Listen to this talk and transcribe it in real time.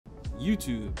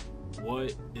YouTube,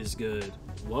 what is good?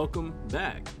 Welcome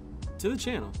back to the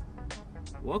channel.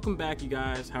 Welcome back, you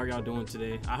guys. How are y'all doing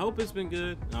today? I hope it's been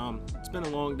good. It's been a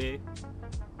long day.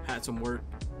 Had some work.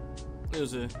 It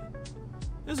was a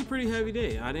pretty heavy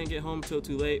day. I didn't get home till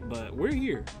too late, but we're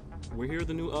here. We're here with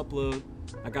a new upload.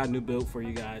 I got a new build for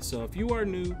you guys. So if you are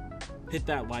new, hit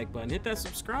that like button, hit that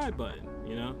subscribe button.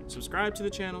 You know, subscribe to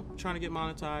the channel. I'm trying to get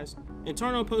monetized, and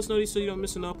turn on post notifications so you don't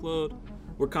miss an upload.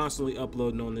 We're constantly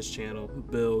uploading on this channel,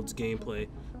 builds, gameplay.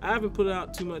 I haven't put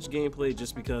out too much gameplay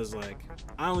just because, like,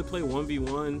 I only play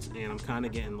 1v1s and I'm kind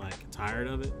of getting like tired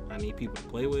of it. I need people to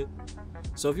play with.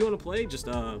 So if you want to play, just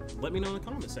let me know in the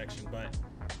comment section. But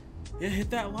yeah, hit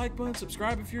that like button,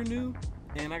 subscribe if you're new.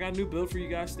 And I got a new build for you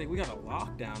guys today. We got a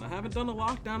lockdown. I haven't done a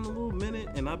lockdown in a little minute,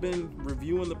 and I've been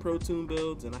reviewing the Pro Toon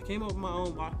builds, and I came up with my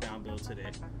own lockdown build today.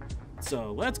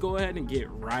 So let's go ahead and get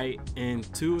right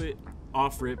into it.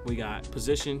 Off rip, we got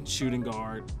position, shooting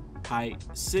guard, height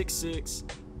 6'6",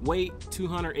 weight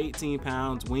 218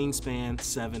 pounds, wingspan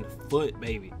 7 foot,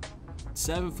 baby.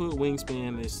 7 foot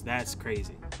wingspan, that's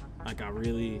crazy. Like,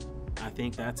 I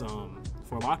think that's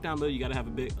for a lockdown build, you gotta have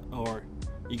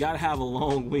you gotta have a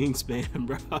long wingspan,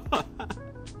 bro.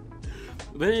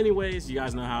 But anyways, you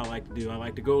guys know how I like to do. I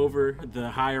like to go over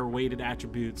the higher weighted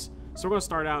attributes. So we're gonna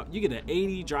start out. You get an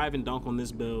 80 drive and dunk on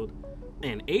this build,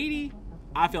 and 80,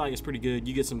 I feel like it's pretty good.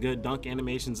 You get some good dunk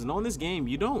animations, and on this game,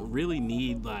 you don't really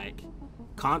need like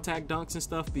contact dunks and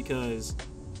stuff, because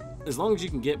as long as you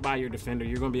can get by your defender,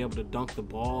 you're gonna be able to dunk the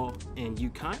ball. And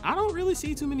I don't really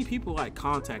see too many people like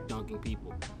contact dunking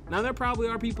people. Now, there probably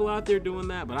are people out there doing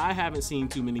that, but I haven't seen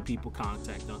too many people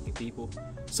contact dunking people.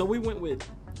 So we went with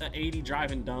an 80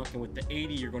 drive and dunk, and with the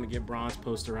 80, you're gonna get bronze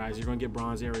posterized, you're gonna get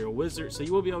bronze aerial wizard, so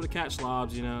you will be able to catch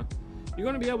lobs, you know. You're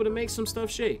gonna be able to make some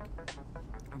stuff shake.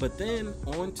 But then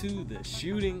on to the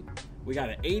shooting, we got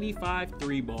an 85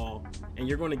 3 ball, and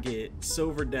you're gonna get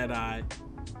silver deadeye,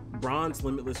 bronze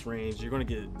limitless range, you're gonna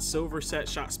get silver set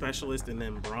shot specialist, and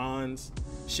then bronze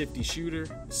shifty shooter.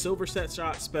 Silver set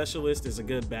shot specialist is a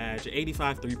good badge.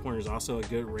 85 3-pointer is also a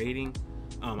good rating.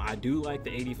 I do like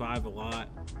the 85 a lot.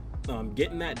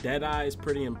 Getting that deadeye is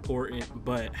pretty important,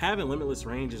 but having limitless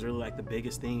range is really like the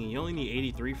biggest thing, and you only need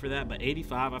 83 for that. But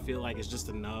 85, I feel like, is just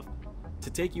enough to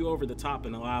take you over the top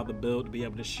and allow the build to be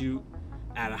able to shoot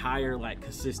at a higher like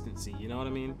consistency, you know what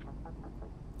I mean?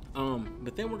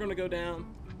 But then we're gonna go down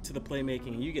to the playmaking,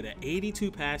 and you get an 82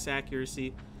 pass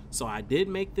accuracy. So I did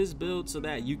make this build so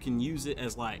that you can use it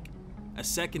as like a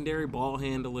secondary ball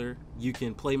handler. You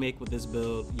can play make with this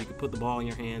build. You can put the ball in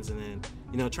your hands and then,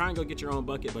 you know, try and go get your own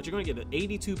bucket. But you're going to get an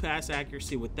 82 pass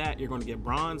accuracy. With that, you're going to get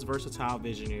bronze versatile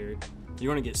visionary.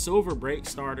 You're going to get silver break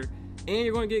starter, and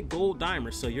you're going to get gold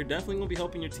dimer. So you're definitely going to be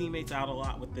helping your teammates out a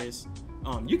lot with this.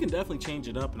 You can definitely change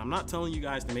it up, and I'm not telling you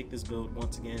guys to make this build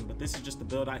once again, but this is just the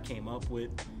build I came up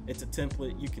with. It's a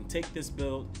template. You can take this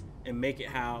build and make it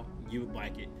how you would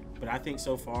like it. But I think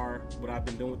so far, what I've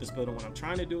been doing with this build, and what I'm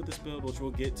trying to do with this build, which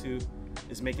we'll get to,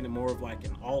 is making it more of like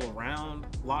an all-around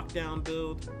lockdown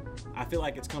build. I feel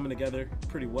like it's coming together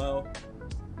pretty well.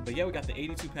 But yeah, we got the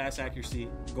 82 pass accuracy,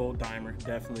 gold dimer.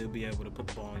 Definitely will be able to put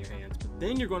the ball in your hands. But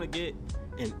then you're going to get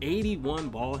an 81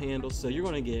 ball handle. So you're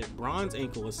going to get bronze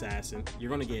ankle assassin. You're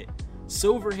going to get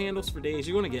silver handles for days.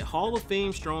 You're going to get Hall of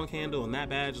Fame strong handle, and that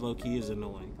badge low-key is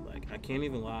annoying. Like, I can't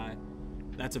even lie.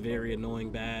 That's a very annoying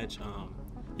badge.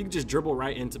 You can just dribble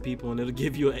right into people, and it'll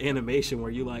give you an animation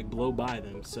where you like blow by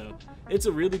them. So it's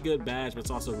a really good badge, but it's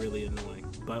also really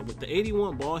annoying. But with the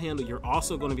 81 ball handle, you're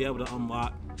also going to be able to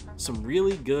unlock some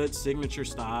really good signature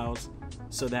styles,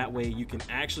 so that way you can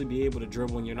actually be able to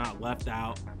dribble and you're not left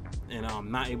out, and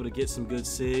not able to get some good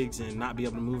sigs and not be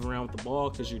able to move around with the ball,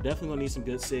 because you're definitely going to need some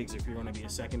good sigs if you're going to be a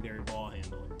secondary ball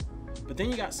handler. But then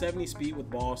you got 70 speed with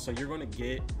ball, so you're going to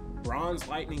get bronze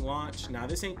lightning launch. Now,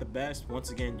 this ain't the best. Once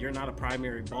again, you're not a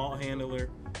primary ball handler.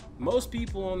 Most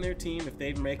people on their team, if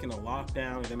they're making a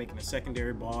lockdown or they're making a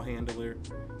secondary ball handler,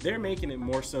 they're making it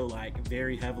more so like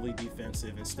very heavily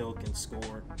defensive and still can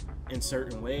score in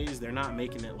certain ways. They're not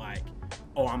making it like,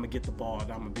 oh, I'm gonna get the ball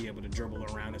and I'm gonna be able to dribble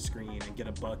around a screen and get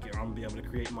a bucket, or I'm gonna be able to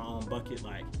create my own bucket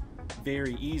like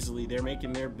very easily. They're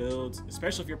making their builds,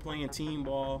 especially if you're playing team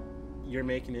ball, you're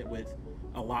making it with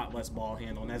a lot less ball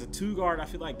handle. And as a 2-guard, I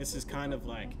feel like this is kind of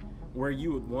like where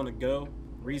you would want to go.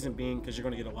 Reason being, because you're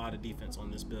going to get a lot of defense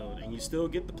on this build, and you still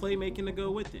get the playmaking to go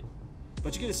with it.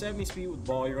 But you get a 70 speed with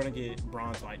ball, you're going to get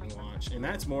bronze lightning launch, and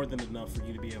that's more than enough for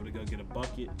you to be able to go get a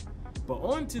bucket. But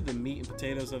on to the meat and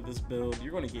potatoes of this build,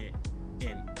 you're going to get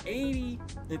an 80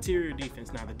 interior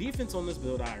defense. Now, the defense on this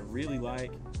build I really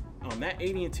like. That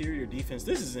 80 interior defense,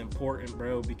 this is important,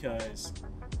 bro, because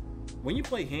when you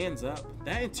play hands up,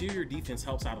 that interior defense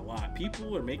helps out a lot.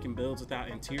 People are making builds without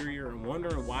interior and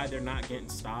wondering why they're not getting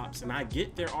stops. And I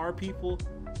get there are people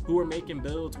who are making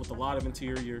builds with a lot of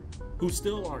interior who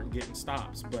still aren't getting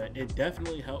stops, but it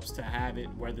definitely helps to have it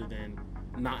rather than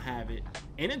not have it.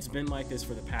 And it's been like this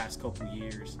for the past couple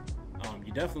years.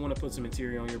 You definitely want to put some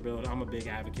interior on your build. I'm a big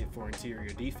advocate for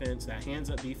interior defense, that hands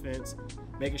up defense,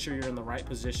 making sure you're in the right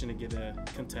position to get a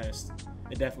contest.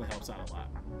 It definitely helps out a lot.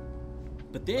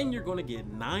 But then you're going to get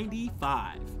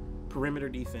 95 perimeter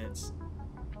defense.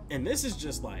 And this is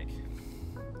just like,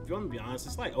 if you want to be honest,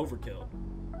 it's like overkill.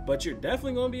 But you're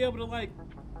definitely going to be able to like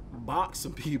box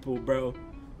some people, bro.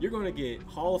 You're going to get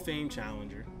Hall of Fame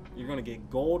challenger. You're going to get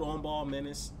gold on ball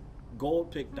menace,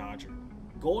 gold pick dodger,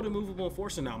 gold immovable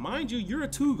enforcer. Now, mind you, you're a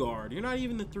 2 guard. You're not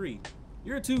even the 3.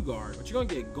 You're a 2 guard, but you're going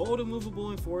to get gold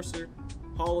immovable enforcer,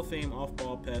 Hall of Fame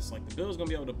off-ball pest. Like, the build's going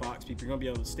to be able to box people. You're going to be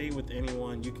able to stay with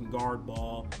anyone. You can guard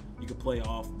ball. You can play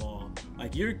off-ball.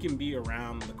 Like, you can be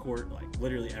around the court, like,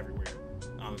 literally everywhere.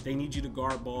 If they need you to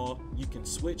guard ball, you can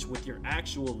switch with your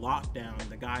actual lockdown,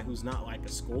 the guy who's not, like, a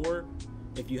scorer.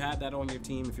 If you have that on your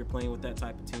team, if you're playing with that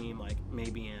type of team, like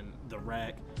maybe in the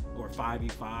rec or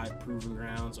 5v5 proving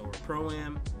grounds or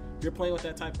pro-am, if you're playing with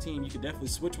that type of team, you can definitely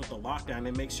switch with the lockdown.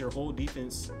 It makes your whole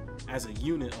defense as a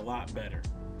unit a lot better.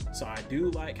 So I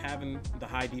do like having the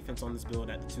high defense on this build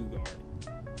at the 2 guard.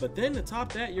 But then to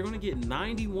top that, you're going to get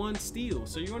 91 steal.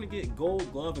 So you're going to get gold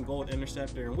glove and gold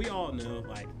interceptor. And we all know,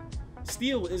 like,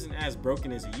 steal isn't as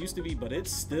broken as it used to be, but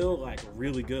it's still like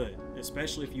really good,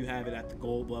 especially if you have it at the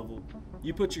gold level.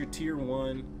 You put your tier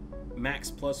 1 max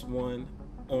 +1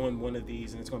 on one of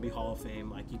these and it's going to be Hall of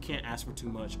Fame. Like, you can't ask for too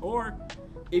much. Or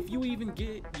if you even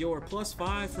get your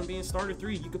 +5 from being starter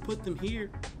 3, you could put them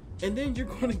here and then you're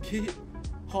going to get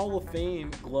Hall of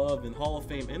Fame glove and Hall of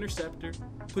Fame interceptor.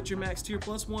 Put your max tier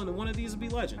 +1 and one of these will be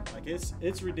legend. Like,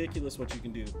 it's ridiculous what you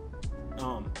can do.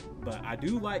 But I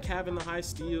do like having the high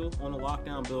steal on a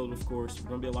lockdown build. Of course, if you're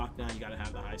gonna be a lockdown, you gotta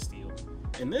have the high steal.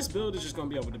 And this build is just gonna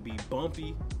be able to be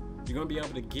bumpy. You're gonna be able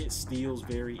to get steals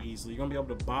very easily. You're gonna be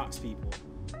able to box people.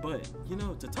 But, you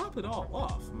know, to top it all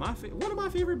off, one of my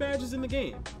favorite badges in the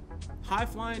game, high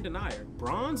flying denier.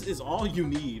 Bronze is all you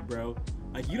need, bro.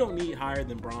 Like, you don't need higher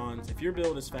than bronze. If your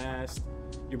build is fast,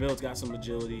 your build's got some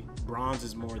agility, bronze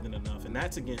is more than enough. And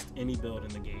that's against any build in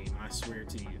the game, I swear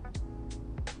to you.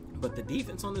 But the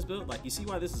defense on this build, like, you see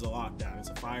why this is a lockdown. It's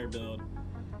a fire build.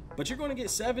 But you're going to get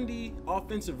 70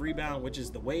 offensive rebound, which is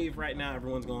the wave right now.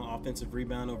 Everyone's going offensive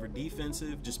rebound over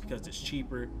defensive just because it's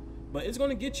cheaper. But it's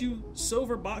going to get you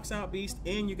silver box out beast,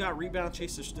 and you got rebound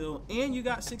chaser still, and you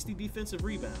got 60 defensive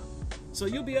rebound. So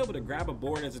you'll be able to grab a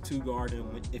board as a 2 guard,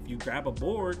 and if you grab a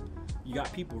board, you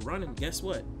got people running. Guess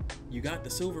what? You got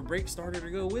the silver break starter to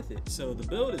go with it. So the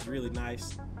build is really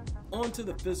nice. On to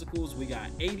the physicals, we got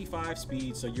 85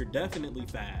 speed, so you're definitely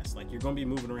fast. Like, you're going to be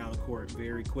moving around the court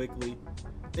very quickly.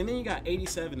 And then you got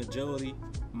 87 agility.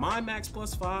 My max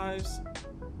 +5s,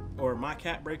 or my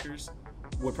cap breakers,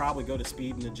 would probably go to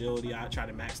speed and agility. I try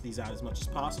to max these out as much as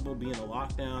possible. Being a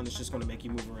lockdown, it's just going to make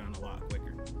you move around a lot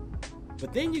quicker.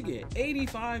 But then you get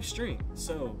 85 strength.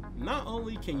 So not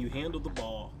only can you handle the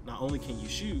ball, not only can you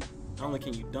shoot, not only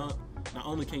can you dunk, not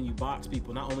only can you box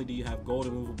people, not only do you have gold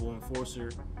immovable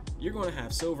enforcer, you're going to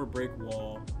have silver break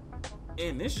wall,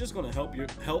 and this is just going to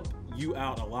help you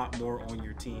out a lot more on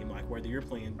your team. Like, whether you're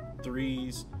playing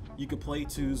 3s, you could play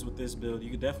 2s with this build.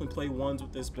 You could definitely play 1s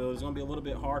with this build. It's going to be a little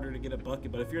bit harder to get a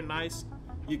bucket, but if you're nice,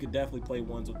 you could definitely play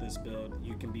 1s with this build.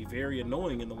 You can be very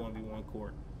annoying in the 1v1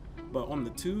 court. But on the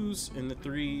 2s and the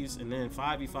 3s and then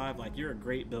 5v5, like, you're a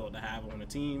great build to have on a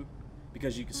team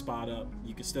because you can spot up,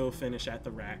 you can still finish at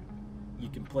the rack, you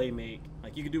can play make,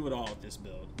 like, you can do it all with this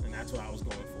build, and that's what I was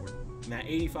going for. And that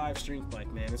 85 strength,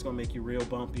 like, man, it's gonna make you real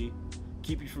bumpy,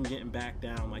 keep you from getting back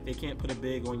down. Like, they can't put a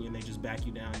big on you and they just back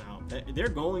you down. Now they're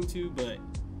going to, but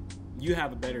you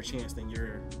have a better chance than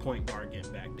your point guard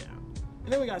getting back down.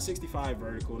 And then we got 65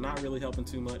 vertical, not really helping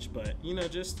too much, but, you know,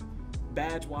 just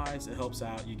badge wise, it helps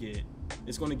out.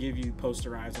 It's going to give you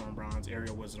posterize on bronze,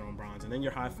 aerial wizard on bronze, and then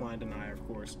your high flying denier, of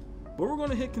course. But we're going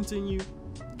to hit continue,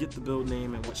 get the build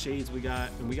name and what shades we got.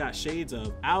 And we got shades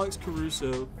of Alex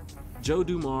Caruso, Joe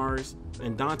Dumars,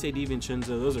 and Dante DiVincenzo.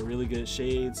 Those are really good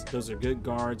shades. Those are good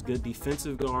guards, good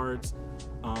defensive guards.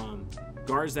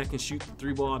 Guards that can shoot the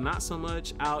 3-ball, not so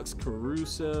much Alex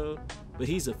Caruso, but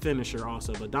he's a finisher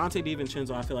also. But Dante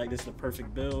DiVincenzo, I feel like this is the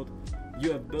perfect build.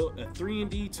 You have built a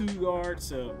 3&D 2 guard,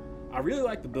 so I really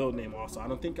like the build name also. I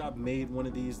don't think I've made one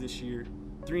of these this year.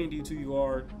 3&D 2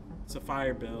 guard. It's a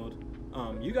fire build.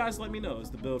 You guys let me know, is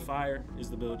the build fire? Is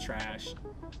the build trash?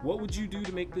 What would you do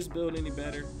to make this build any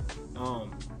better?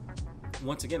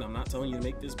 once again, I'm not telling you to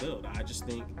make this build. I just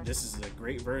think this is a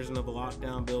great version of a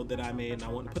lockdown build that I made, and I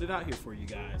want to put it out here for you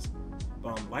guys.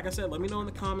 Like I said, let me know in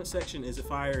the comment section, is it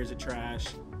fire, is it trash?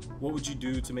 What would you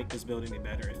do to make this build any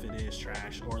better if it is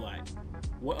trash? Or like,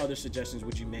 what other suggestions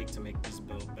would you make to make this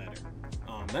build better?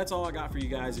 That's all I got for you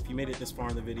guys. If you made it this far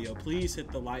in the video, please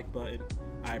hit the like button.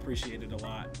 I appreciate it a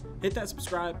lot. Hit that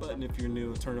subscribe button if you're new,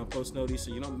 and turn on post notifications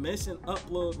so you don't miss an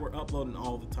upload. We're uploading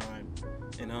all the time.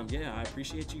 And yeah, I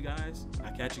appreciate you guys.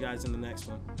 I'll catch you guys in the next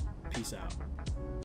one. Peace out.